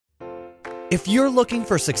If you're looking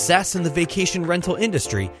for success in the vacation rental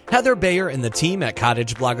industry, Heather Bayer and the team at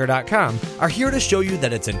cottageblogger.com are here to show you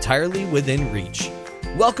that it's entirely within reach.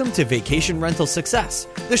 Welcome to Vacation Rental Success,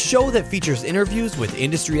 the show that features interviews with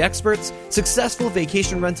industry experts, successful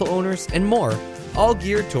vacation rental owners, and more, all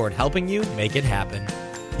geared toward helping you make it happen.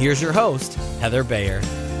 Here's your host, Heather Bayer.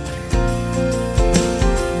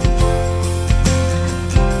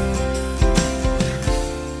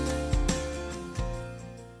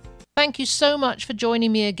 Thank you so much for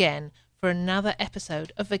joining me again for another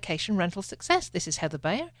episode of Vacation Rental Success. This is Heather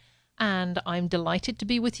Bayer, and I'm delighted to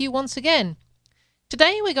be with you once again.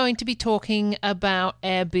 Today we're going to be talking about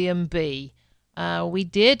Airbnb. We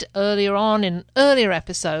did earlier on in an earlier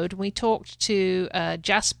episode, we talked to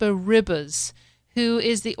Jasper Ribbers, who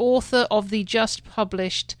is the author of the just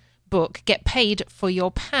published book, Get Paid for Your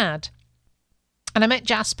Pad. And I met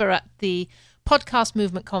Jasper at the Podcast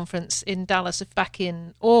Movement Conference in Dallas back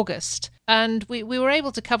in August. And we were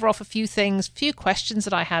able to cover off a few things, a few questions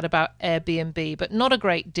that I had about Airbnb, but not a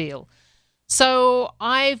great deal. So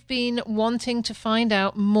I've been wanting to find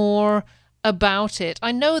out more about it.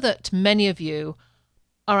 I know that many of you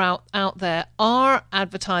are out there are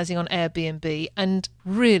advertising on Airbnb and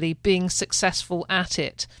really being successful at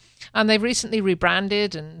it. And they've recently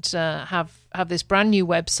rebranded and have this brand new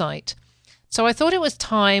website. So I thought it was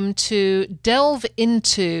time to delve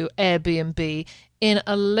into Airbnb in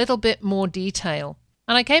a little bit more detail.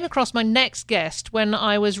 And I came across my next guest when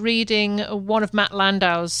I was reading one of Matt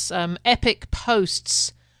Landau's epic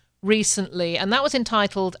posts recently, and that was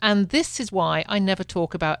entitled, "And This Is Why I Never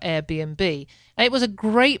Talk About Airbnb." And it was a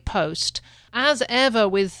great post. As ever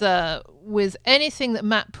with anything that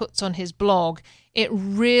Matt puts on his blog, it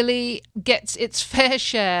really gets its fair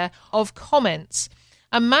share of comments.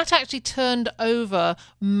 And Matt actually turned over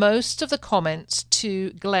most of the comments to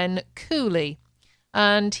Glenn Cooley,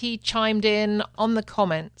 and he chimed in on the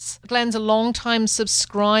comments. Glenn's a long-time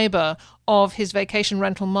subscriber of his vacation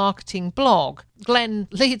rental marketing blog. Glenn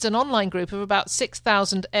leads an online group of about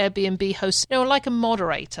 6,000 Airbnb hosts, like a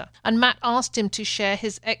moderator. And Matt asked him to share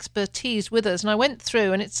his expertise with us, and I went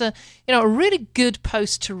through, and it's a really good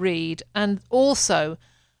post to read, and also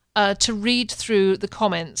to read through the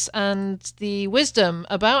comments and the wisdom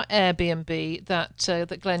about Airbnb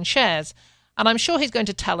that Glenn shares. And I'm sure he's going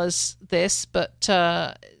to tell us this, but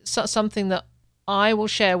something that I will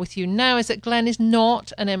share with you now is that Glenn is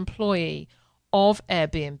not an employee of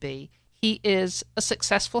Airbnb. He is a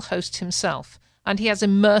successful host himself, and he has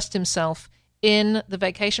immersed himself in the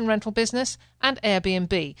vacation rental business and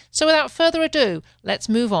Airbnb. So without further ado, let's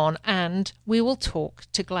move on and we will talk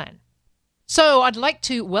to Glenn. So I'd like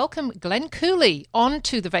to welcome Glenn Cooley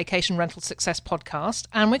onto the Vacation Rental Success podcast,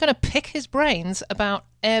 and we're going to pick his brains about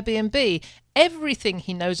Airbnb. Everything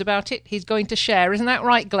he knows about it, he's going to share. Isn't that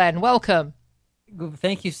right, Glenn? Welcome.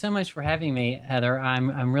 Thank you so much for having me, Heather.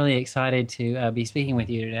 I'm really excited to be speaking with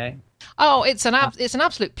you today. Oh, it's an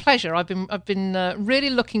absolute pleasure. I've been really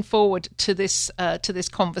looking forward to this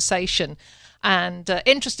conversation. And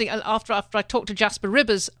interesting, after I talked to Jasper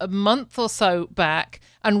Ribbers a month or so back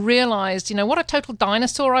and realised, what a total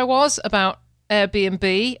dinosaur I was about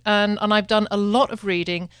Airbnb. And I've done a lot of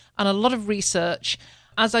reading and a lot of research.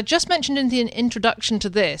 As I just mentioned in the introduction to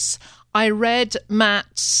this, I read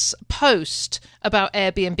Matt's post about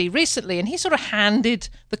Airbnb recently, and he sort of handed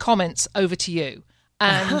the comments over to you.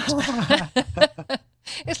 And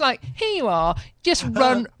it's like, here you are, just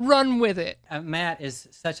run with it. Matt is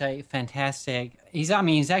such a fantastic, he's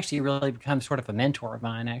actually really become sort of a mentor of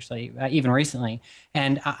mine, actually, even recently.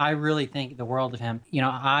 And I really think the world of him.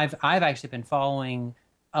 I've actually been following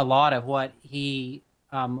a lot of what he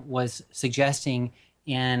was suggesting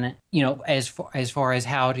in, as far as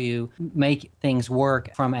how to make things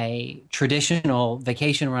work from a traditional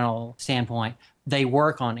vacation rental standpoint. They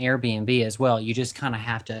work on Airbnb as well. You just kind of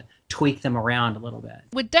have to tweak them around a little bit.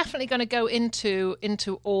 We're definitely going to go into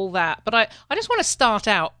all that. But I just want to start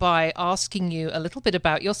out by asking you a little bit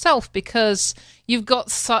about yourself, because you've got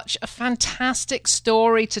such a fantastic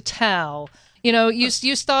story to tell.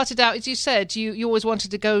 You started out, as you said, you always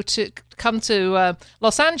wanted to come to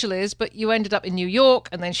Los Angeles, but you ended up in New York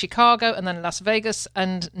and then Chicago and then Las Vegas,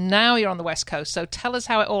 and now you're on the West Coast. So tell us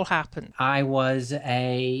how it all happened. I was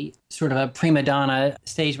a sort of a prima donna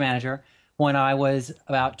stage manager when I was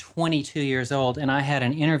about 22 years old, and I had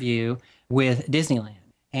an interview with Disneyland,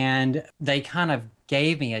 and they kind of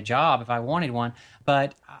gave me a job if I wanted one,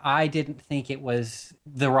 but I didn't think it was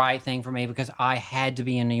the right thing for me because I had to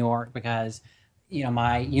be in New York because,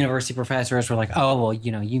 my university professors were like, oh, well,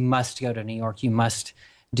 you must go to New York. You must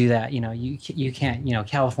do that. You can't,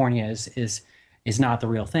 California is not the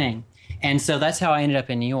real thing. And so that's how I ended up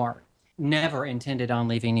in New York. never intended on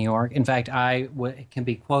leaving New York. In fact, can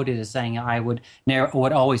be quoted as saying I would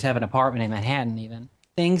always have an apartment in Manhattan. Even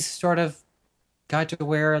things sort of got to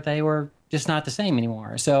where they were just not the same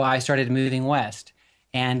anymore. So I started moving west,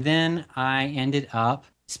 and then I ended up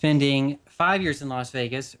spending 5 years in Las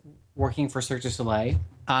Vegas working for Cirque du Soleil.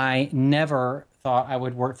 I never thought I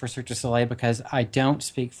would work for Cirque du Soleil because I don't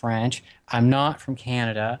speak French. I'm not from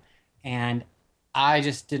Canada, and I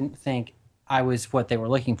just didn't think I was what they were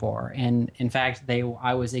looking for. And in fact,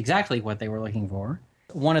 I was exactly what they were looking for.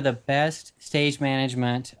 One of the best stage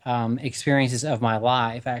management experiences of my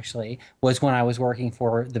life, actually, was when I was working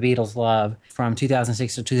for The Beatles' Love from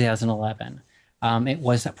 2006 to 2011. It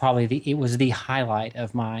was the highlight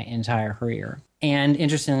of my entire career. And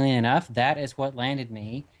interestingly enough, that is what landed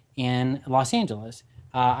me in Los Angeles.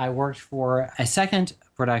 I worked for a second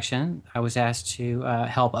production I was asked to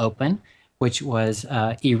help open, which was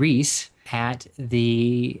Iris at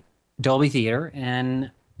the Dolby Theater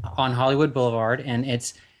on Hollywood Boulevard. And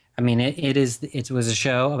it was a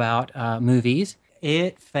show about movies.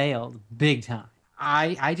 It failed big time.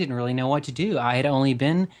 I didn't really know what to do. I had only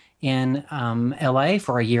been in LA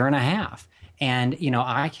for a year and a half. And,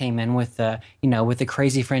 I came in with the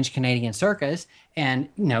crazy French Canadian circus, and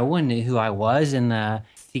no one knew who I was in the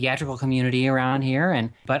theatrical community around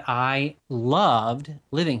here. But I loved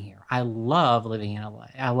living here. I love living in LA.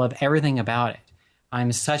 I love everything about it.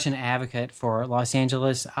 I'm such an advocate for Los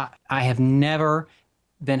Angeles. I have never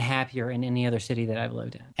been happier in any other city that I've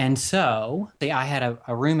lived in. And so I had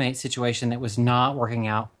a roommate situation that was not working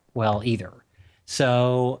out well either.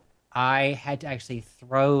 So I had to actually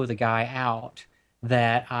throw the guy out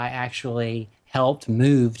that I actually helped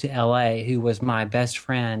move to LA, who was my best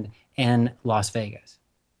friend in Las Vegas.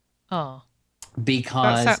 Oh.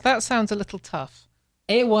 Because that sounds a little tough.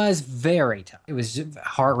 It was very tough. It was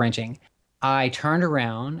heart-wrenching. I turned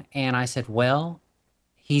around and I said, well,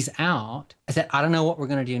 he's out. I said, I don't know what we're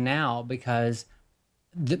going to do now because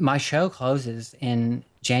my show closes in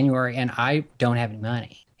January and I don't have any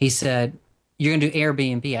money. He said, you're going to do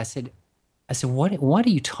Airbnb. I said, what are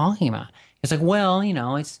you talking about? He's like, well,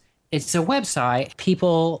 it's a website.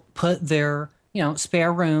 People put their,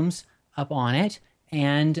 spare rooms up on it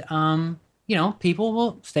and, people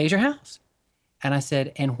will stay at your house. And I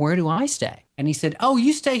said, and where do I stay? And he said, oh,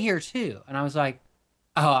 you stay here too. And I was like,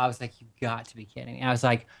 you've got to be kidding me. I was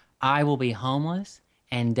like, I will be homeless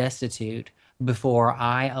and destitute before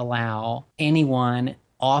I allow anyone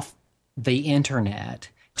off the internet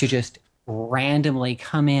to just randomly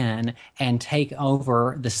come in and take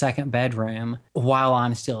over the second bedroom while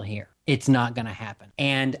I'm still here. It's not going to happen.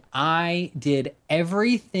 And I did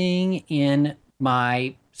everything in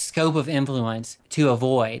my scope of influence to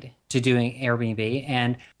avoid to doing Airbnb.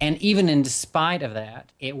 And even in despite of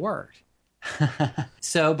that, it worked.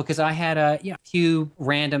 So because I had a few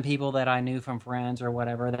random people that I knew from friends or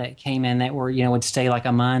whatever that came in that were, would stay like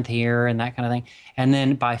a month here and that kind of thing. And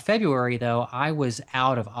then by February, though, I was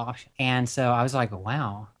out of options. And so I was like,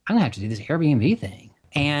 wow, I'm going to have to do this Airbnb thing.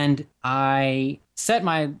 And I set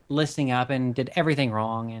my listing up and did everything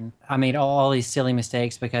wrong. And I made all these silly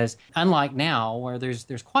mistakes because unlike now where there's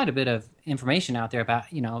quite a bit of information out there about,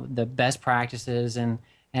 the best practices and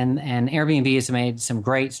Airbnb has made some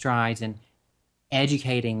great strides in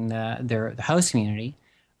educating the host community.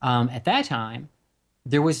 At that time,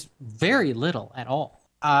 there was very little at all.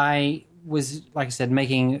 I was, like I said,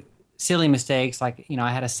 making silly mistakes. Like,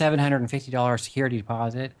 I had a $750 security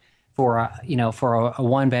deposit for a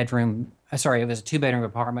one bedroom. Sorry, it was a 2-bedroom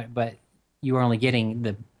apartment, but you were only getting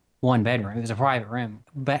the one bedroom. It was a private room.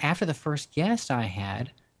 But after the first guest I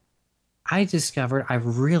had, I discovered I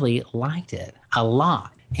really liked it a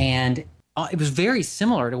lot. And it was very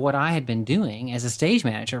similar to what I had been doing as a stage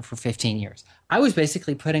manager for 15 years. I was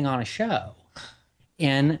basically putting on a show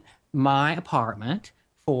in my apartment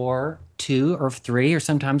for 2 or 3 or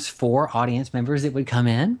sometimes 4 audience members that would come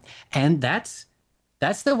in. And that's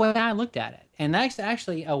the way I looked at it. And that's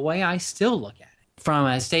actually a way I still look at it. From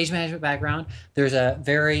a stage management background, there's a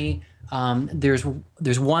very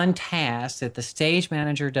there's one task that the stage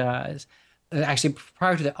manager does actually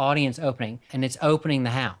prior to the audience opening, and it's opening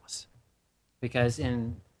the house. Because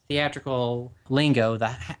in theatrical lingo,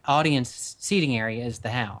 the audience seating area is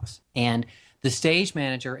the house. And the stage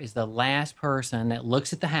manager is the last person that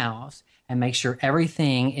looks at the house and makes sure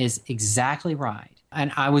everything is exactly right.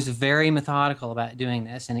 And I was very methodical about doing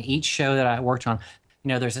this. And each show that I worked on,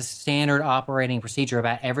 there's a standard operating procedure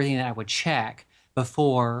about everything that I would check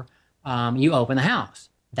before you open the house.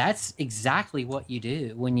 That's exactly what you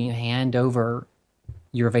do when you hand over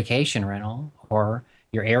your vacation rental or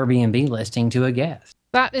your Airbnb listing to a guest.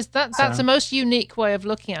 That's the most unique way of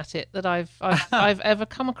looking at it that I've ever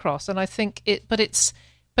come across, and I think it's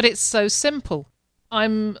so simple.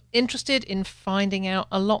 I'm interested in finding out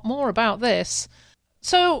a lot more about this.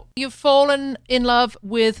 So you've fallen in love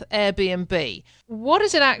with Airbnb. What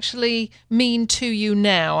does it actually mean to you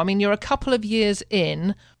now? I mean, you're a couple of years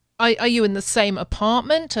in. Are you in the same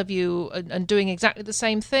apartment? Have you and doing exactly the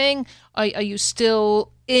same thing? Are you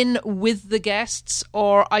still in with the guests,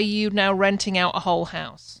 or are you now renting out a whole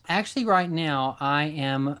house? Actually, right now, I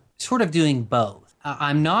am sort of doing both.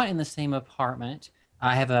 I'm not in the same apartment.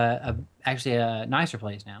 I have actually a nicer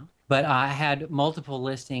place now, but I had multiple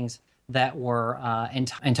listings that were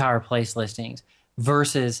entire place listings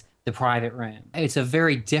versus the private room. It's a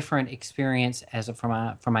very different experience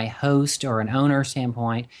from a host or an owner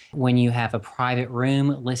standpoint when you have a private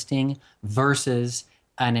room listing versus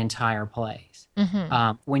an entire place.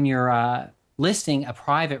 Mm-hmm. When you're listing a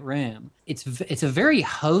private room, it's a very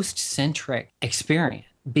host-centric experience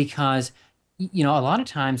because, a lot of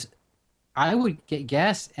times I would get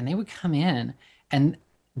guests and they would come in and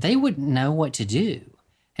they wouldn't know what to do.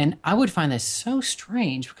 And I would find this so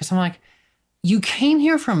strange because I'm like, you came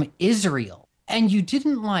here from Israel and you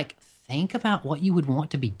didn't think about what you would want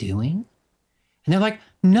to be doing? And they're like,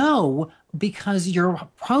 no, because your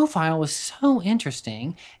profile was so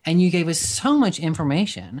interesting and you gave us so much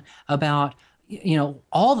information about,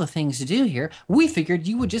 all the things to do here. We figured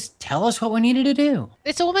you would just tell us what we needed to do.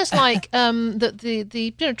 It's almost like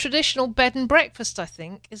the traditional bed and breakfast, I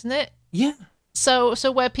think, isn't it? Yeah. So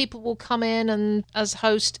where people will come in and as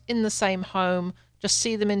host in the same home, just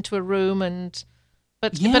see them into a room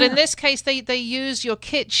but in this case they use your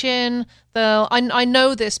kitchen. I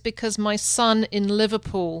know this because my son in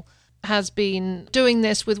Liverpool has been doing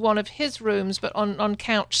this with one of his rooms, but on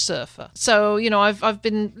Couchsurfer. So I've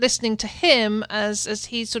been listening to him as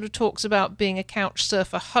he sort of talks about being a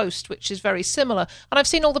Couchsurfer host, which is very similar. And I've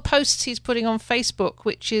seen all the posts he's putting on Facebook,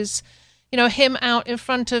 which is him out in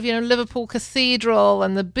front of Liverpool Cathedral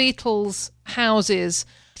and the Beatles' houses,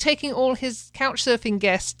 taking all his couchsurfing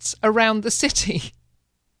guests around the city.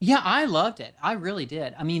 Yeah, I loved it. I really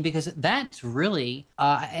did. I mean, because that's really,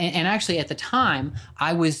 and actually at the time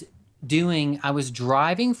I was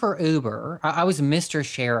driving for Uber. I was Mr.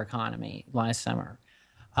 Share Economy last summer.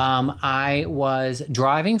 I was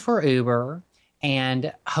driving for Uber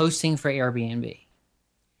and hosting for Airbnb.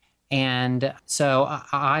 And so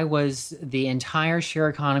I was the entire share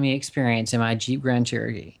economy experience in my Jeep Grand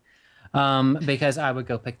Cherokee. Because I would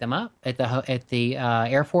go pick them up at the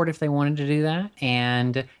airport if they wanted to do that,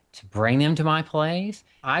 and to bring them to my place.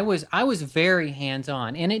 I was very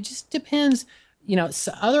hands-on, and it just depends.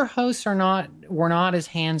 Other hosts were not as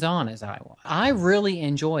hands-on as I was. I really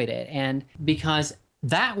enjoyed it, and because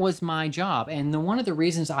that was my job, and one of the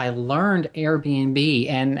reasons I learned Airbnb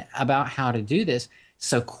and about how to do this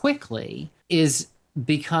so quickly is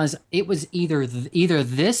because it was either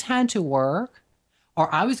this had to work,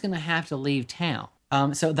 or I was going to have to leave town.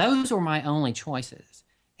 So those were my only choices.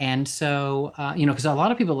 And so, because a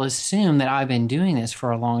lot of people assume that I've been doing this for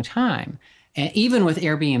a long time. And even with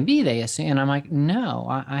Airbnb, they assume, and I'm like, no,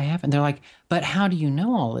 I haven't. They're like, but how do you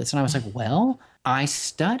know all this? And I was like, well, I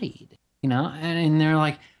studied, and they're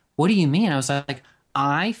like, what do you mean? I was like,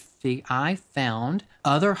 I found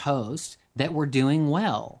other hosts that were doing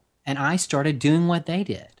well, and I started doing what they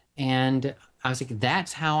did. And I was like,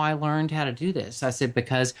 that's how I learned how to do this. I said,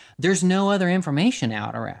 because there's no other information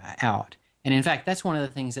out. And in fact, that's one of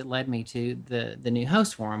the things that led me to the new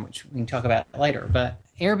host forum, which we can talk about later. But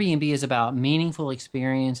Airbnb is about meaningful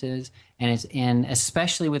experiences, and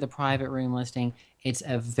especially with a private room listing, it's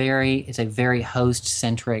a very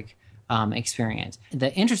host-centric experience.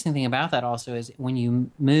 The interesting thing about that also is when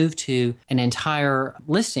you move to an entire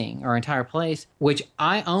listing or entire place, which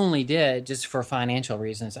I only did just for financial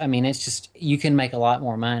reasons. I mean, it's just, you can make a lot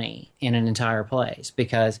more money in an entire place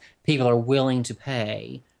because people are willing to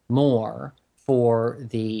pay more for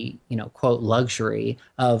the, quote, luxury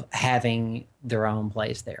of having their own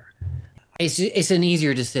place there. It's an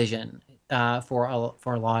easier decision for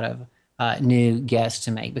a lot of new guests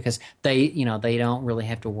to make because they don't really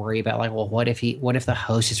have to worry about what if the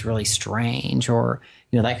host is really strange or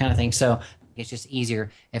that kind of thing. So it's just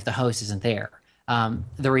easier if the host isn't there.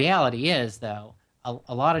 The reality is, though,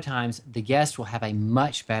 a lot of times the guest will have a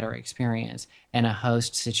much better experience in a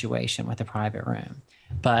host situation with a private room.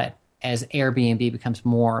 But as Airbnb becomes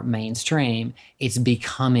more mainstream, it's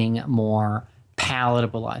becoming more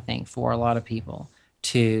palatable, I think, for a lot of people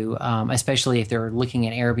to, especially if they're looking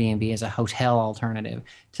at Airbnb as a hotel alternative,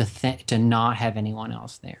 to not have anyone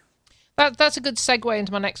else there. That's a good segue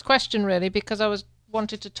into my next question, really, because I was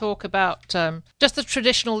wanted to talk about just the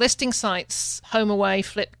traditional listing sites, HomeAway,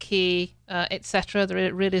 Flipkey, etc.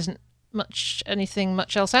 There really isn't much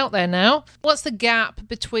else out there now. What's the gap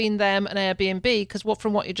between them and Airbnb? Because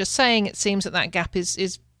from what you're just saying, it seems that gap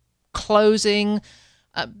is closing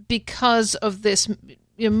because of this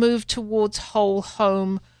move towards whole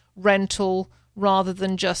home rental rather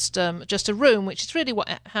than just a room, which is really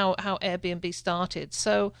how Airbnb started.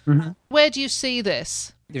 So where do you see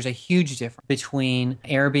this? There's a huge difference between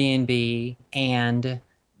Airbnb and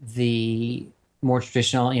the more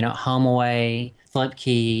traditional, HomeAway,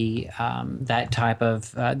 Flipkey, that type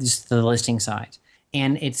of just the listing sites.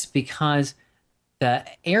 And it's because the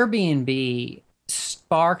Airbnb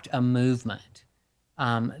sparked a movement.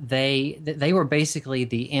 They were basically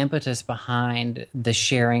the impetus behind the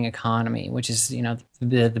sharing economy, which is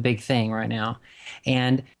the big thing right now.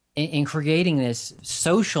 And in creating this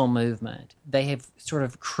social movement, they have sort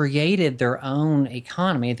of created their own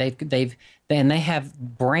economy. They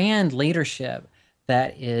have brand leadership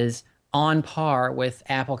that is on par with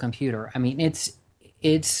Apple Computer. I mean, it's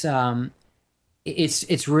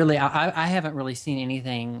really, I haven't really seen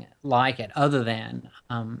anything like it other than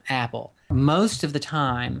Apple. Most of the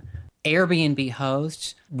time, Airbnb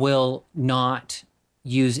hosts will not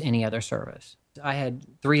use any other service. I had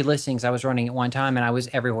 3 listings I was running at one time, and I was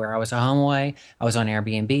everywhere. I was on HomeAway, I was on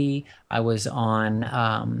Airbnb, I was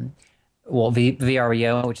on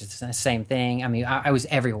VRBO, which is the same thing. I mean, I was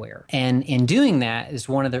everywhere. And in doing that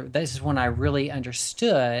this is when I really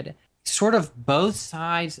understood sort of both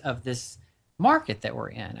sides of this market that we're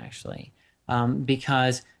in, actually,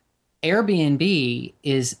 because Airbnb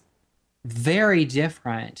is very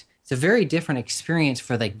different. It's a very different experience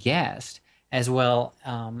for the guest as well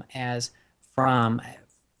as from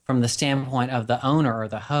the standpoint of the owner or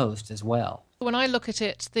the host as well. When I look at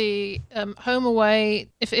it, the HomeAway,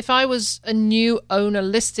 if I was a new owner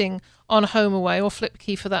listing on HomeAway or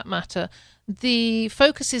Flipkey for that matter, the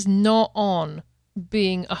focus is not on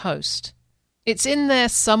being a host. It's in there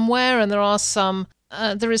somewhere, and there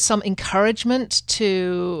is some encouragement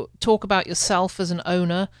to talk about yourself as an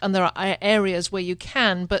owner, and there are areas where you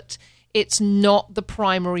can, but it's not the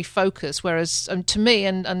primary focus. Whereas to me,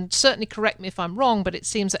 and certainly correct me if I'm wrong, but it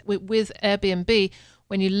seems that with Airbnb,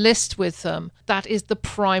 when you list with them, that is the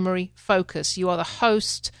primary focus. You are the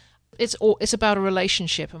host. It's about a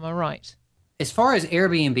relationship. Am I right? As far as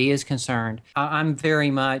Airbnb is concerned, I'm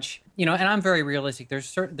very much, and I'm very realistic.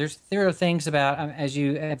 There are things about,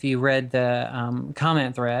 if you read the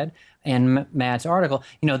comment thread and Matt's article,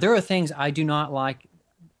 there are things I do not like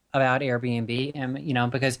about Airbnb,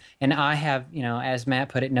 and because I have, as Matt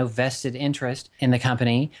put it, no vested interest in the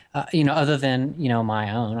company, other than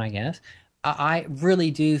my own, I guess. I really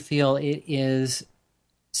do feel it is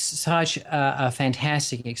such a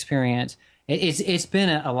fantastic experience. It's been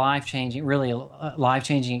a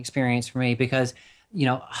life-changing experience for me because,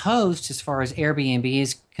 hosts, as far as Airbnb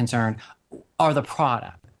is concerned, are the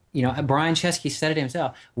product. Brian Chesky said it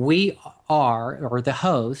himself. We are, or the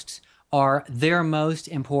hosts, are their most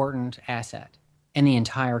important asset in the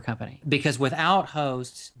entire company. Because without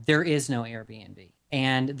hosts, there is no Airbnb.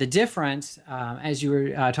 And the difference, as you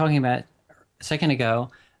were talking about a second ago,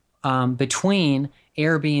 between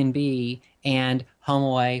Airbnb and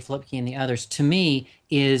HomeAway, Flipkey, and the others, to me,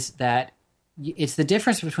 is that it's the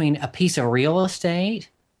difference between a piece of real estate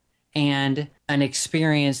and an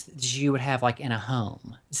experience that you would have like in a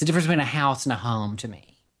home. It's the difference between a house and a home to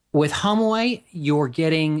me. With HomeAway, you're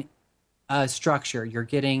getting a structure. You're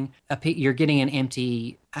getting an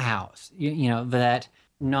empty house. That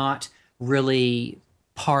not really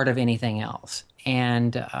part of anything else.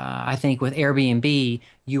 And I think with Airbnb,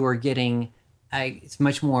 you are getting it's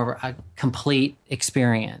much more of a complete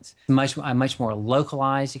experience, a much more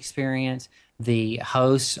localized experience. The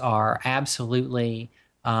hosts are absolutely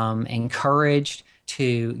encouraged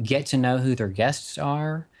to get to know who their guests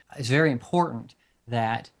are. It's very important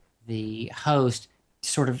that the host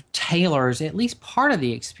sort of tailors at least part of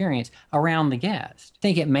the experience around the guest. I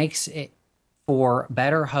think it makes it for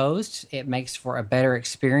better hosts. It makes for a better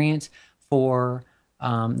experience for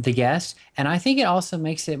the guests. And I think it also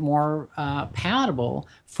makes it more palatable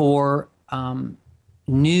for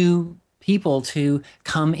new people to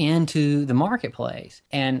come into the marketplace.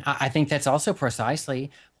 And I think that's also precisely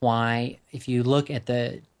why, if you look at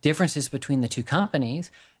the differences between the two companies,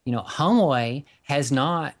 HomeAway has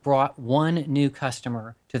not brought one new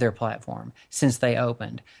customer to their platform since they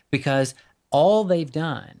opened, because all they've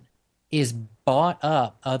done is bought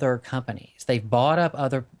up other companies. They've bought up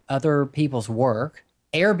other people's work,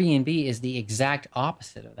 Airbnb is the exact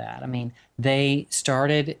opposite of that. I mean, they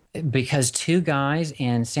started because two guys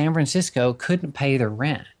in San Francisco couldn't pay their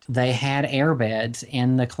rent. They had airbeds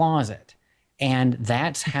in the closet. And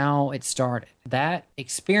that's how it started. That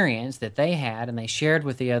experience that they had and they shared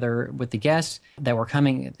with the guests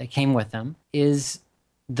that came with them, is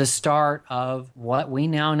the start of what we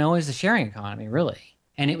now know as the sharing economy, really.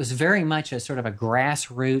 And it was very much a sort of a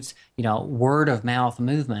grassroots, word of mouth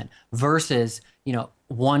movement versus,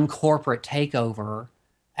 one corporate takeover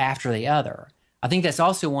after the other. I think that's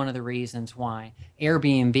also one of the reasons why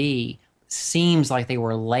Airbnb seems like they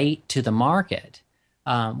were late to the market,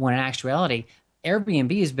 when in actuality,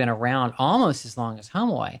 Airbnb has been around almost as long as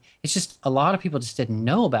HomeAway. It's just a lot of people just didn't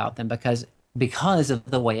know about them because of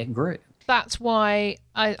the way it grew. That's why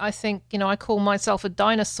I think, I call myself a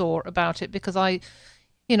dinosaur about it, because I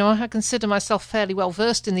consider myself fairly well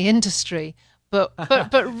versed in the industry, but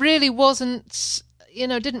really wasn't,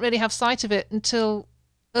 didn't really have sight of it until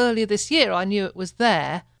earlier this year. I knew it was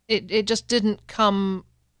there. It just didn't come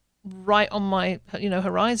right on my,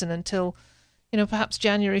 horizon until, perhaps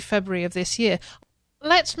January, February of this year.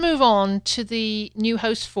 Let's move on to the new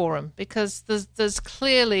host forum, because there's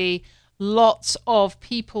clearly lots of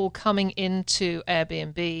people coming into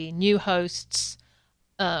Airbnb, new hosts,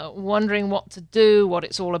 wondering what to do, what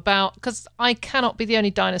it's all about, because I cannot be the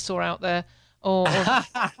only dinosaur out there. Tell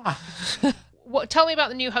me about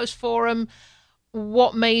the new host forum.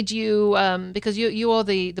 What made you, because you are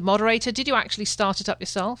the moderator, did you actually start it up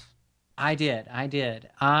yourself? I did.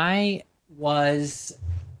 I was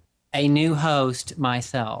a new host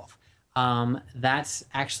myself. That's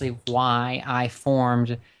actually why I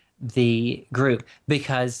formed the group,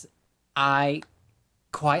 because I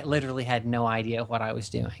quite literally had no idea what I was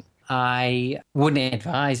doing. I wouldn't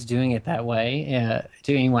advise doing it that way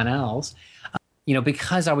to anyone else,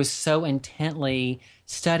 because I was so intently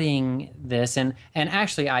studying this, and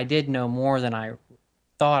actually I did know more than I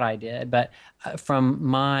thought I did, but from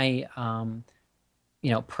my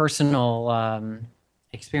personal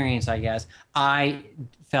experience, I guess, I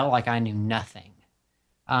felt like I knew nothing.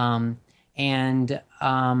 And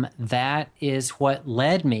that is what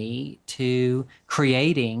led me to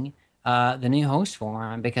creating the new host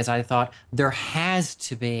forum, because I thought there have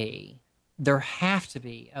to be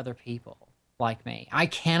other people like me. I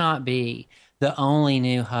cannot be the only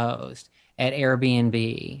new host at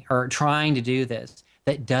Airbnb or trying to do this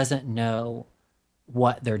that doesn't know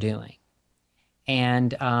what they're doing.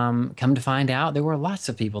 And come to find out, there were lots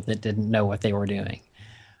of people that didn't know what they were doing.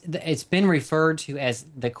 It's been referred to as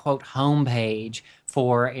the, quote, homepage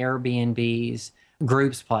for Airbnb's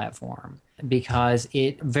groups platform, because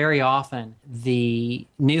it very often, the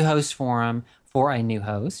new host forum for a new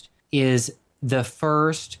host is the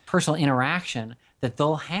first personal interaction that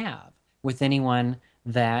they'll have with anyone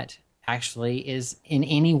that actually is in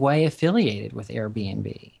any way affiliated with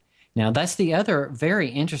Airbnb. Now, that's the other very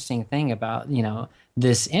interesting thing about,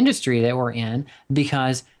 this industry that we're in,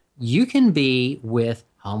 because you can be with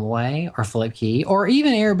HomeAway or Flipkey or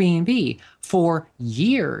even Airbnb for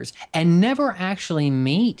years and never actually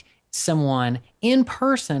meet someone in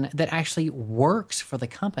person that actually works for the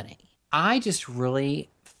company. I just really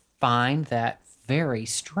find that very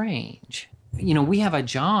strange. We have a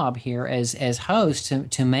job here as hosts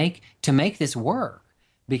to make this work,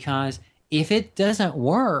 because if it doesn't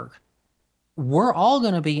work, we're all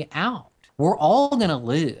going to be out. We're all going to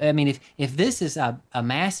lose. I mean, if this is a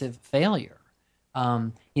massive failure,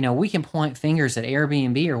 we can point fingers at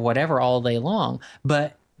Airbnb or whatever all day long,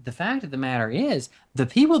 but the fact of the matter is, the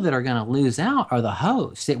people that are going to lose out are the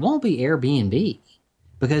hosts. It won't be Airbnb,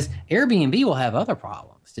 because Airbnb will have other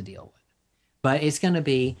problems to deal with. But it's going to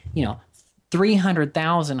be,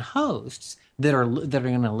 300,000 hosts that are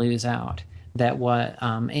going to lose out. That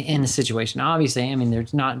in the situation. Obviously, I mean,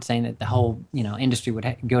 there's not saying that the whole industry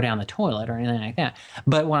would go down the toilet or anything like that.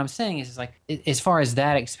 But what I'm saying is like, as far as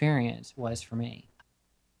that experience was for me.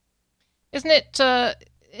 Isn't it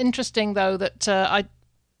interesting though that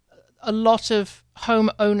a lot of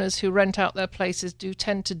homeowners who rent out their places do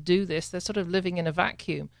tend to do this? They're sort of living in a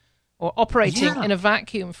vacuum, or operating in a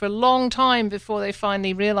vacuum for a long time before they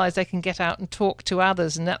finally realize they can get out and talk to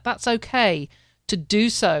others, and that's okay to do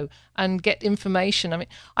so and get information. I mean,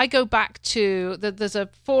 I go back to, there's a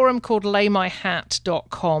forum called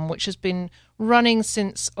laymyhat.com, which has been running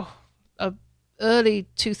since early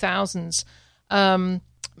 2000s,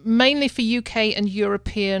 mainly for UK and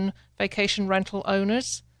European vacation rental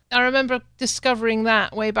owners. I remember discovering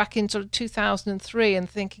that way back in sort of 2003 and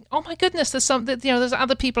thinking, oh my goodness, there's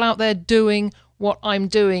other people out there doing what I'm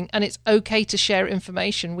doing, and it's okay to share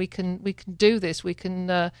information. We can do this. We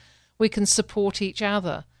can we can support each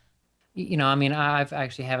other. I mean, I've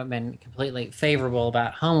actually haven't been completely favorable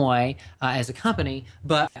about HomeAway as a company,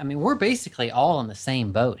 but I mean, we're basically all in the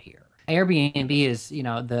same boat here. Airbnb is,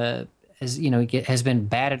 has been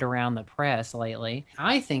batted around the press lately.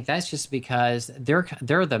 I think that's just because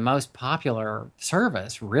they're the most popular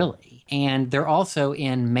service, really, and they're also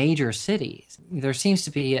in major cities. There seems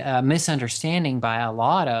to be a misunderstanding by a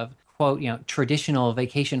lot of quote, traditional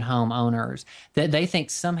vacation home owners that they think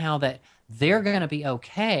somehow that they're going to be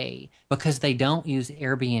okay because they don't use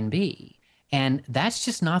Airbnb. And that's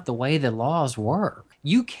just not the way the laws work.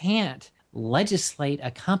 You can't legislate a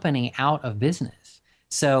company out of business.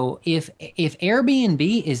 So if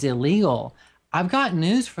Airbnb is illegal, I've got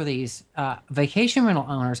news for these vacation rental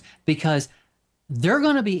owners because they're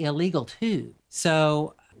going to be illegal too.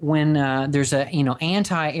 So when there's a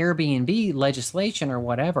anti-Airbnb legislation or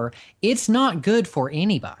whatever, it's not good for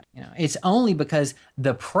anybody. It's only because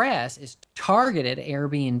the press is targeted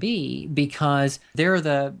Airbnb because they're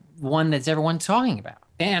the one that's everyone's talking about.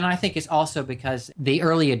 And I think it's also because the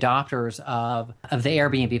early adopters of the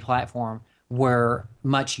Airbnb platform were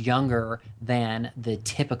much younger than the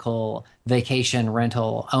typical vacation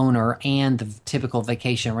rental owner and the typical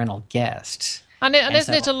vacation rental guest. And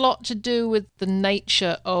isn't it a lot to do with the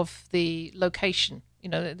nature of the location?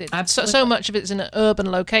 So much of it's in urban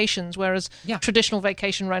locations, whereas traditional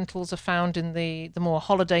vacation rentals are found in the more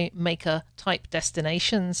holiday maker type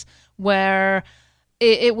destinations where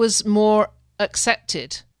it was more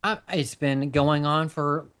accepted. It's been going on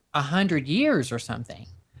for 100 years or something.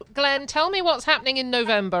 Glenn, tell me what's happening in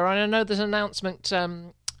November. I know there's an announcement.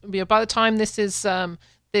 By the time this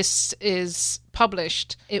is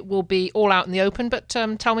published, it will be all out in the open, but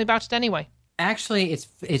tell me about it anyway. Actually,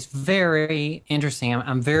 it's very interesting.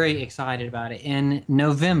 I'm very excited about it. In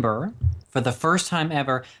November, for the first time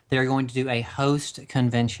ever, they're going to do a host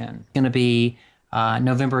convention. It's going to be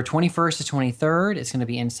November 21st to 23rd. It's going to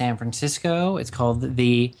be in San Francisco. It's called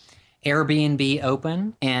the Airbnb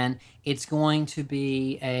Open, and it's going to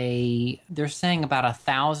be they're saying about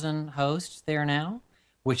 1,000 hosts there now,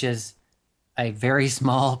 which is a very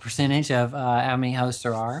small percentage of how many hosts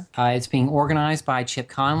there are. It's being organized by Chip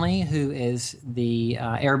Conley, who is the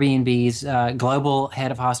Airbnb's global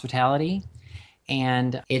head of hospitality.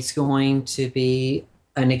 And it's going to be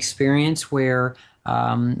an experience where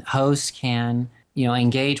hosts can,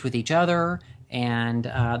 engage with each other. And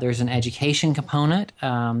there's an education component,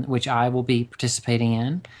 which I will be participating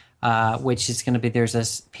in, which is going to be, there's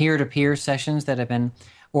this peer-to-peer sessions that have been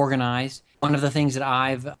organized. One of the things that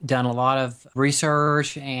I've done a lot of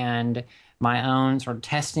research and my own sort of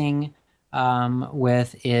testing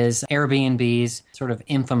with is Airbnb's sort of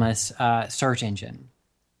infamous search engine.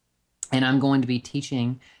 And I'm going to be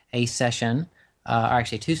teaching a session, or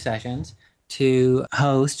actually 2 sessions, to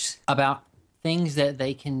hosts about things that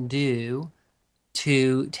they can do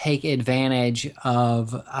to take advantage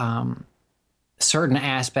of certain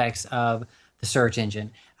aspects of the search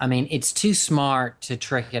engine. I mean, it's too smart to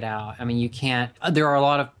trick it out. I mean, you can't. There are a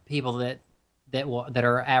lot of people that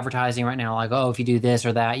are advertising right now, like, oh, if you do this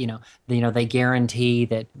or that, they guarantee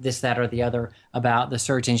that this, that, or the other about the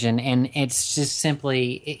search engine, and it's just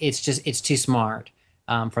simply, it's too smart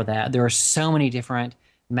for that. There are so many different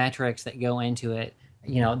metrics that go into it.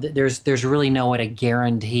 There's really no way to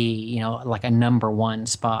guarantee, like a number one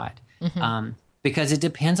spot, because it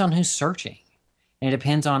depends on who's searching, and it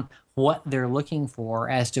depends on what they're looking for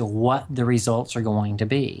as to what the results are going to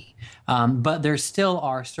be. But there still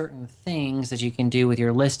are certain things that you can do with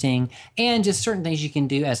your listing and just certain things you can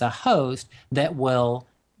do as a host that will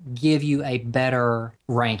give you a better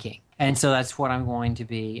ranking. And so that's what I'm going to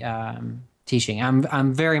be teaching.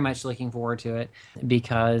 I'm very much looking forward to it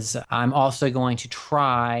because I'm also going to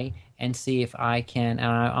try and see if I can, and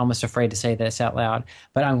I'm almost afraid to say this out loud,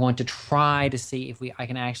 but I'm going to try to see if I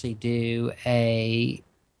can actually do an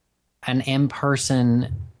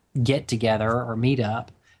in-person get-together or meetup,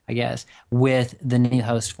 I guess, with the new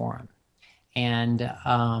host forum. And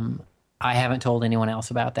I haven't told anyone else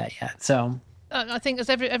about that yet. So I think as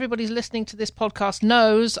everybody's listening to this podcast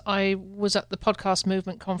knows, I was at the Podcast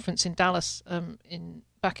Movement Conference in Dallas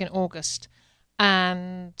back in August.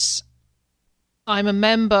 And I'm a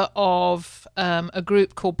member of a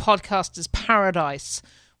group called Podcasters Paradise,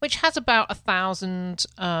 which has about 1,000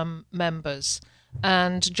 members.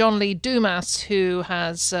 And John Lee Dumas, who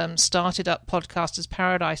has started up Podcasters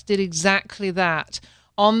Paradise, did exactly that.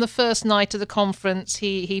 On the first night of the conference,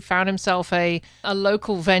 he found himself a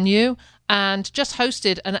local venue and just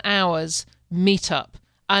hosted an hour's meetup.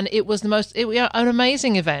 And it was an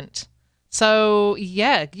amazing event. So,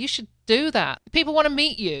 yeah, you should do that. People want to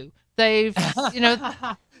meet you. They've,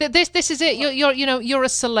 this is it. You're a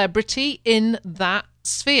celebrity in that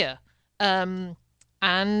sphere, and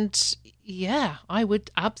yeah, I would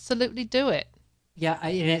absolutely do it. Yeah,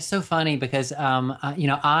 and it's so funny because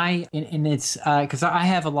it's because I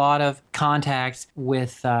have a lot of contacts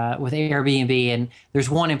with Airbnb, and there's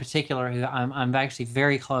one in particular who I'm actually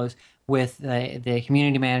very close with, the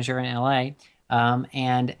community manager in LA,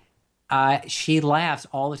 and she laughs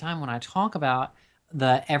all the time when I talk about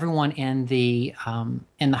everyone in the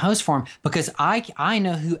host forum, because I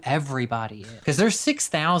know who everybody is, because there's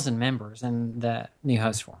 6,000 members in the new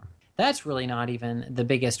host forum. That's really not even the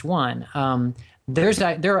biggest one.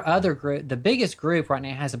 There are other group. The biggest group right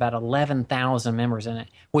now has about 11,000 members in it,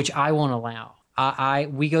 which I won't allow. I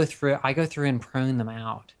go through and prune them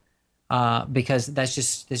out because that's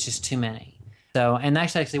just too many. So, and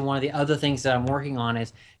that's actually one of the other things that I'm working on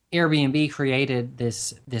is Airbnb created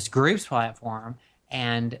this groups platform,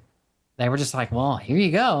 and they were just like, well, here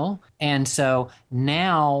you go. And so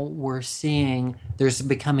now we're seeing there's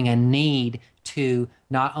becoming a need to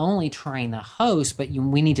not only train the host, but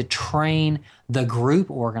we need to train the group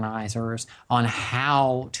organizers on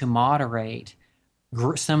how to moderate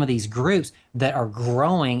some of these groups that are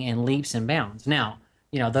growing in leaps and bounds. Now,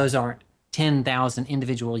 those aren't 10,000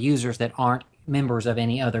 individual users that aren't members of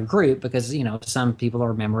any other group, because, some people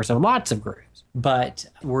are members of lots of groups. But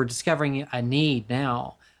we're discovering a need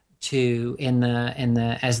now to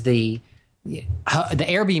as the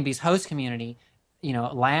Airbnb's host community,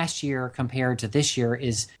 last year compared to this year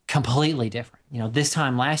is completely different. This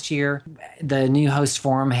time last year, the new host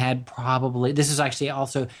forum had this is actually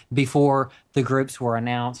also before the groups were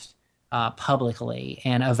announced publicly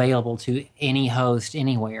and available to any host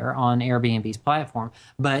anywhere on Airbnb's platform.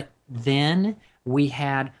 But then we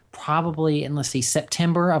had probably, and let's see,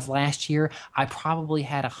 September of last year, I probably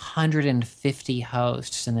had 150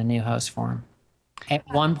 hosts in the new host forum. At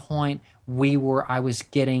one point, I was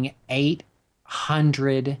getting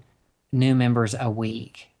 800 new members a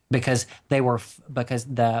week because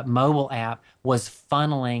the mobile app was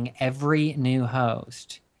funneling every new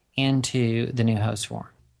host into the new host forum.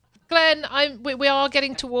 Glenn, we are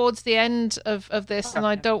getting towards the end of this, and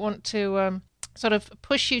I don't want to sort of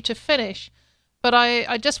push you to finish, but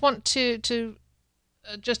I just want to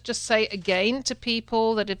just say again to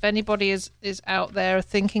people that if anybody is out there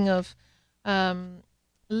thinking of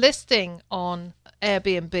listing on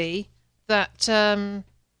Airbnb, that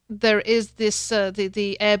there is this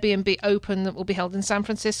the Airbnb Open that will be held in San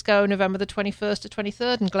Francisco, November the 21st to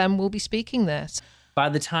 23rd, and Glenn will be speaking there. By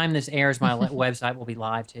the time this airs, my website will be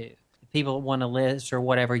live too. If people want to list or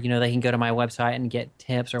whatever, they can go to my website and get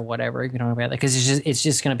tips or whatever, about that, because it's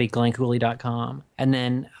just going to be glenncooley.com. And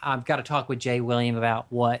then I've got to talk with Jay William about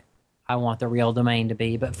what I want the real domain to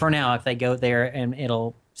be. But for now, if they go there, and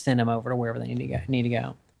it'll send them over to wherever they need to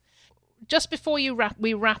go. Just before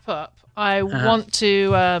we wrap up, I want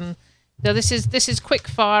to. This is quick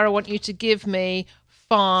fire. I want you to give me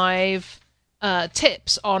 5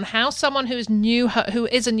 tips on how someone who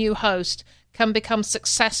is a new host can become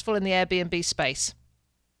successful in the Airbnb space.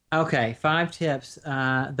 Okay, 5 tips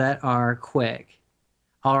that are quick.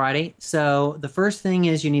 Alrighty. So the first thing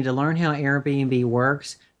is you need to learn how Airbnb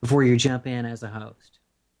works before you jump in as a host,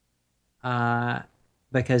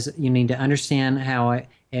 because you need to understand how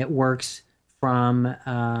it works from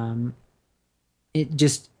it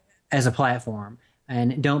just as a platform,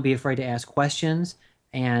 and don't be afraid to ask questions.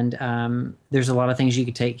 And there's a lot of things you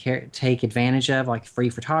could take advantage of, like free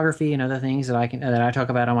photography and other things that I talk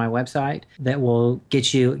about on my website that will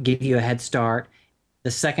give you a head start.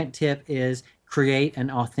 The second tip is create an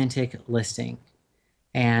authentic listing,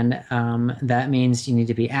 and that means you need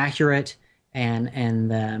to be accurate.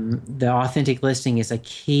 And the authentic listing is a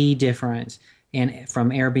key difference from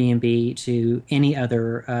Airbnb to any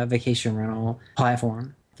other vacation rental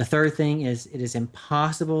platform. The third thing is it is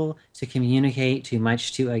impossible to communicate too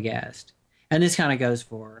much to a guest. And this kind of goes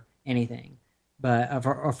for anything, but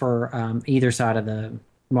for either side of the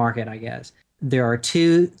market, I guess. There are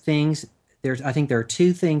 2 things. I think there are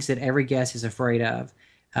 2 things that every guest is afraid of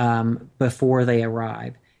before they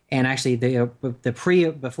arrive. And actually,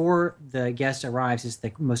 before the guest arrives is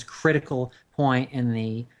the most critical point in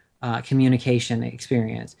the communication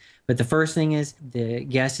experience. But the first thing is the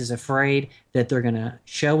guest is afraid that they're going to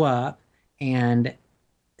show up and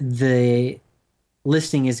the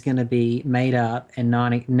listing is going to be made up and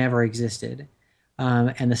never existed.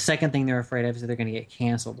 And the second thing they're afraid of is that they're going to get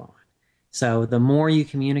canceled on. So the more you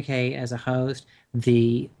communicate as a host,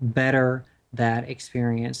 the better that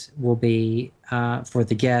experience will be for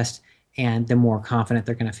the guest, and the more confident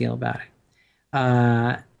they're going to feel about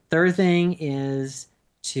it. Third thing is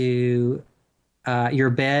to your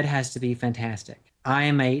bed has to be fantastic. I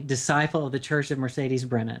am a disciple of the Church of Mercedes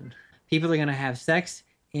Brennan. People are going to have sex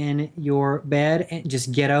in your bed, and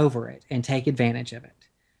just get over it and take advantage of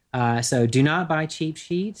it. So do not buy cheap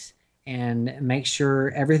sheets, and make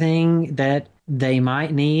sure everything that they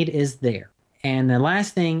might need is there. And the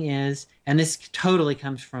last thing is, and this totally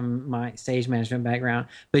comes from my stage management background,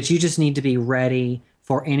 but you just need to be ready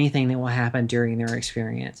for anything that will happen during their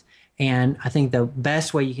experience. And I think the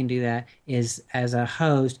best way you can do that is, as a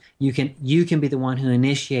host, you can be the one who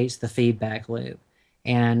initiates the feedback loop.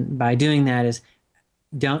 And by doing that is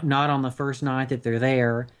not on the first night that they're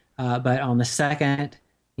there, but on the second,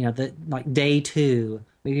 like day 2,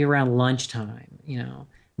 maybe around lunchtime,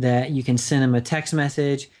 that you can send them a text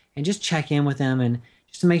message and just check in with them, and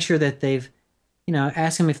just to make sure that they've,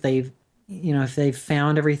 ask them if they've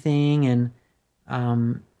found everything, and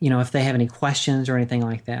if they have any questions or anything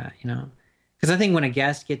like that, because I think when a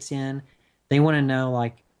guest gets in, they want to know,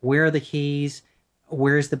 like, where are the keys,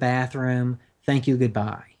 where's the bathroom, thank you,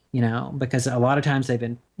 goodbye, because a lot of times they've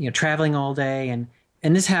been traveling all day, and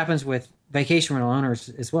this happens with vacation rental owners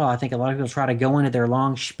as well. I think a lot of people try to go into their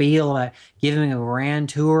long spiel, giving a grand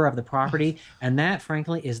tour of the property, and that,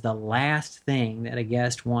 frankly, is the last thing that a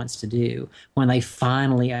guest wants to do when they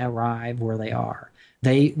finally arrive where they are.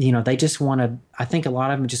 They just want to. I think a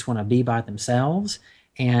lot of them just want to be by themselves,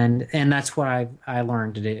 and that's what I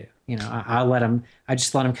learned to do. I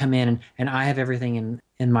just let them come in, and I have everything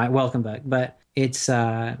in my welcome book. But it's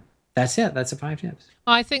that's it. That's the 5 tips.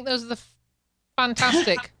 I think those are the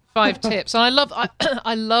fantastic 5 tips. And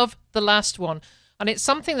I love the last one. And it's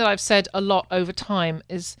something that I've said a lot over time,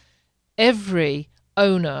 is every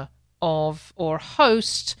owner of or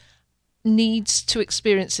host needs to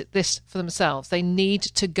experience this for themselves. They need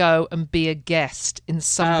to go and be a guest in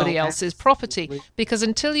somebody else's property, because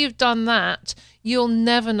until you've done that, you'll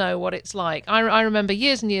never know what it's like. I remember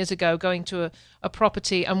years and years ago going to a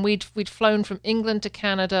property, and we'd flown from England to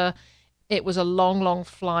Canada. It was a long, long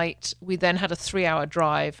flight. We then had a 3-hour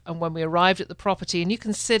drive. And when we arrived at the property, and you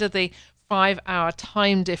consider the 5-hour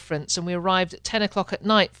time difference, and we arrived at 10 o'clock at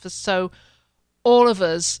night, so all of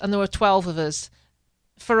us, and there were 12 of us,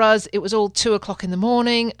 for us, it was all 2 o'clock in the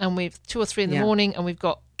morning, and we've 2 or 3 in the morning, and we've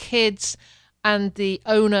got kids, and the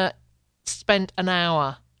owner spent an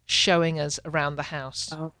hour showing us around the house.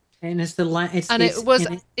 Oh. And it was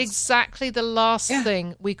exactly the last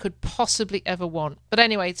thing we could possibly ever want. But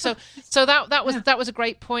anyway, so that was a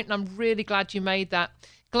great point, and I'm really glad you made that.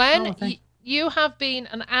 Glenn, you have been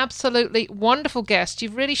an absolutely wonderful guest.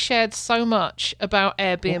 You've really shared so much about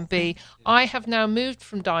Airbnb. I have now moved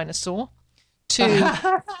from dinosaur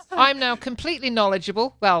to I'm now completely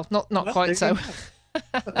knowledgeable. Well, not quite so.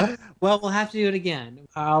 Well, we'll have to do it again.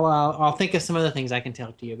 I'll think of some other things I can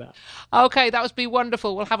tell to you about. Okay, that would be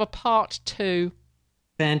wonderful. We'll have a part 2.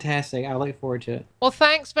 Fantastic. I look forward to it. Well,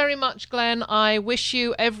 thanks very much, Glenn. I wish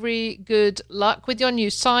you every good luck with your new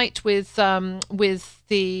site, with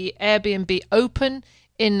the Airbnb Open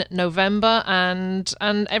in November, and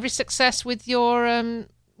every success with your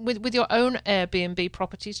with your own Airbnb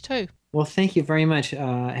properties too. Well, thank you very much,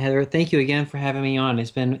 Heather. Thank you again for having me on.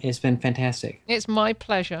 It's been fantastic. It's my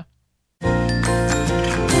pleasure.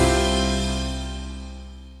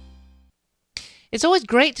 It's always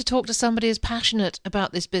great to talk to somebody as passionate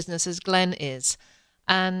about this business as Glenn is,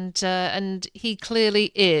 and he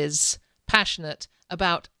clearly is passionate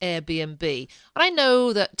about Airbnb. And I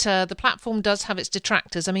know that the platform does have its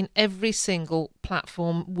detractors. I mean, every single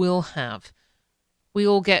platform will have. We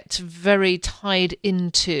all get very tied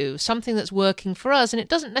into something that's working for us, and it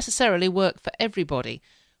doesn't necessarily work for everybody.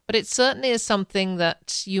 But it certainly is something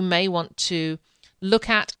that you may want to look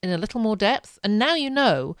at in a little more depth. And now you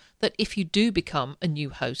know that if you do become a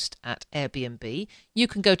new host at Airbnb, you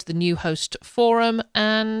can go to the new host forum,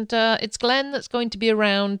 and it's Glenn that's going to be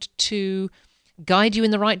around to guide you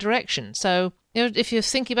in the right direction. So if you're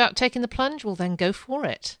thinking about taking the plunge, well, then go for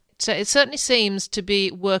it. So it certainly seems to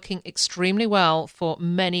be working extremely well for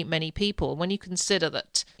many, many people. When you consider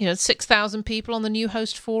that, 6,000 people on the new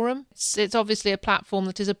host forum, it's obviously a platform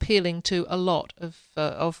that is appealing to a lot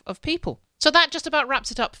of people. So that just about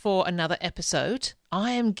wraps it up for another episode.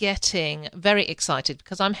 I am getting very excited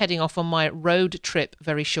because I'm heading off on my road trip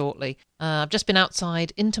very shortly. I've just been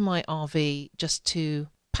outside into my RV just to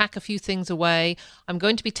pack a few things away. I'm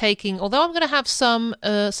going to be taking, although I'm going to have some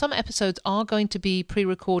episodes are going to be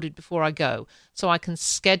pre-recorded before I go, so I can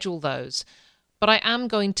schedule those. But I am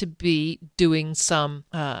going to be doing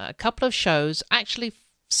a couple of shows, actually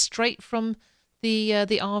straight from the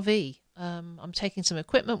RV. I'm taking some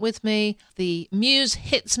equipment with me. The muse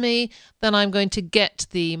hits me, then I'm going to get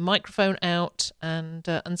the microphone out and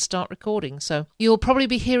start recording. So you'll probably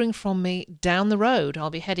be hearing from me down the road. I'll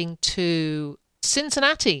be heading to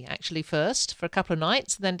Cincinnati, actually, first for a couple of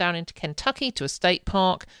nights, then down into Kentucky to a state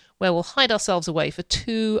park where we'll hide ourselves away for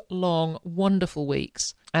 2 long, wonderful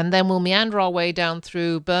weeks. And then we'll meander our way down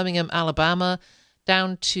through Birmingham, Alabama,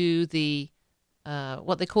 down to the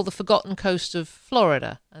what they call the Forgotten Coast of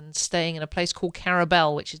Florida, and staying in a place called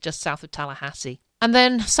Carabel, which is just south of Tallahassee. And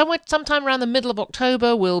then sometime around the middle of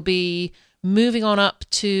October, we'll be moving on up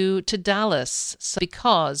to Dallas,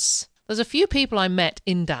 because there's a few people I met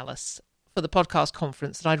in Dallas for the podcast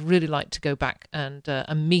conference that I'd really like to go back and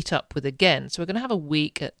meet up with again. So we're going to have a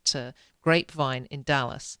week at Grapevine in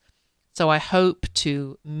Dallas. So I hope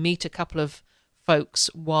to meet a couple of folks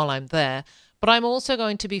while I'm there. But I'm also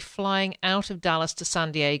going to be flying out of Dallas to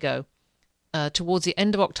San Diego towards the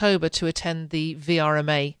end of October to attend the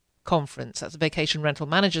VRMA conference. That's the Vacation Rental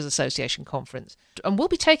Managers Association conference. And we'll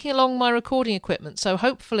be taking along my recording equipment. So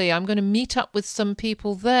hopefully I'm going to meet up with some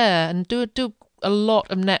people there and do a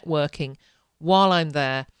lot of networking while I'm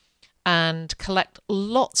there and collect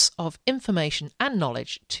lots of information and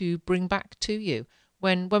knowledge to bring back to you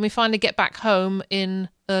when we finally get back home in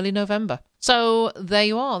early November. So there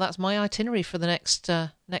you are. That's my itinerary for the next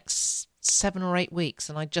 7 or 8 weeks,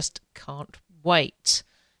 and I just can't wait.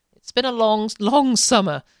 It's been a long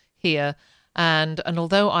summer here, and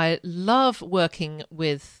although I love working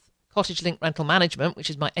with Cottage Link Rental Management, which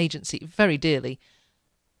is my agency, very dearly,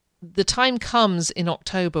 the time comes in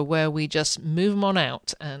October where we just move them on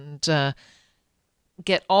out and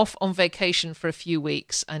get off on vacation for a few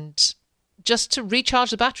weeks and just to recharge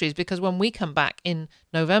the batteries, because when we come back in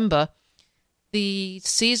November, the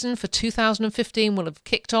season for 2015 will have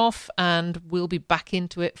kicked off and we'll be back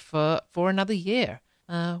into it for another year,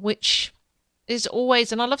 which is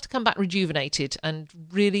always, and I love to come back rejuvenated and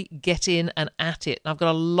really get in and at it. I've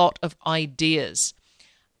got a lot of ideas.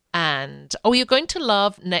 And, you're going to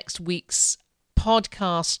love next week's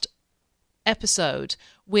podcast episode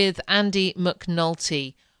with Andy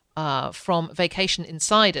McNulty from Vacation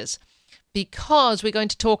Insiders, because we're going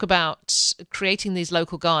to talk about creating these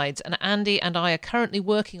local guides, and Andy and I are currently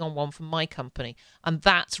working on one for my company, and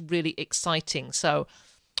that's really exciting. So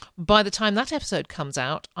by the time that episode comes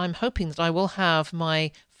out, I'm hoping that I will have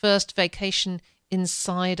my first Vacation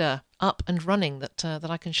Insider up and running that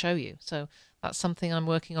I can show you. So that's something I'm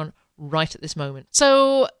working on right at this moment.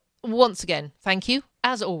 So once again, thank you,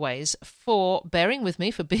 as always, for bearing with me,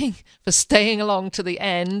 for staying along to the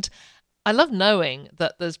end. I love knowing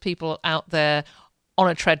that there's people out there on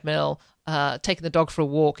a treadmill, taking the dog for a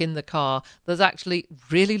walk in the car, that's actually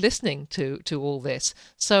really listening to all this.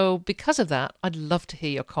 So because of that, I'd love to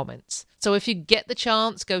hear your comments. So if you get the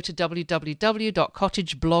chance, go to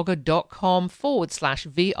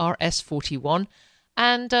www.cottageblogger.com/VRS41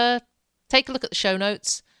 and take a look at the show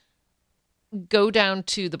notes. Go down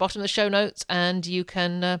to the bottom of the show notes and you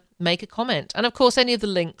can make a comment. And of course, any of the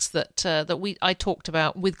links that I talked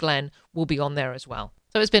about with Glenn will be on there as well.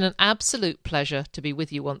 So it's been an absolute pleasure to be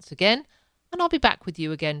with you once again, and I'll be back with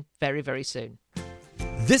you again very, very soon.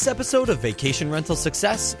 This episode of Vacation Rental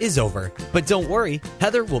Success is over, but don't worry,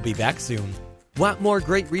 Heather will be back soon. Want more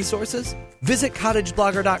great resources? Visit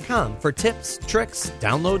cottageblogger.com for tips, tricks,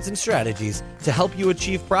 downloads, and strategies to help you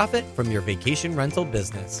achieve profit from your vacation rental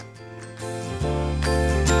business.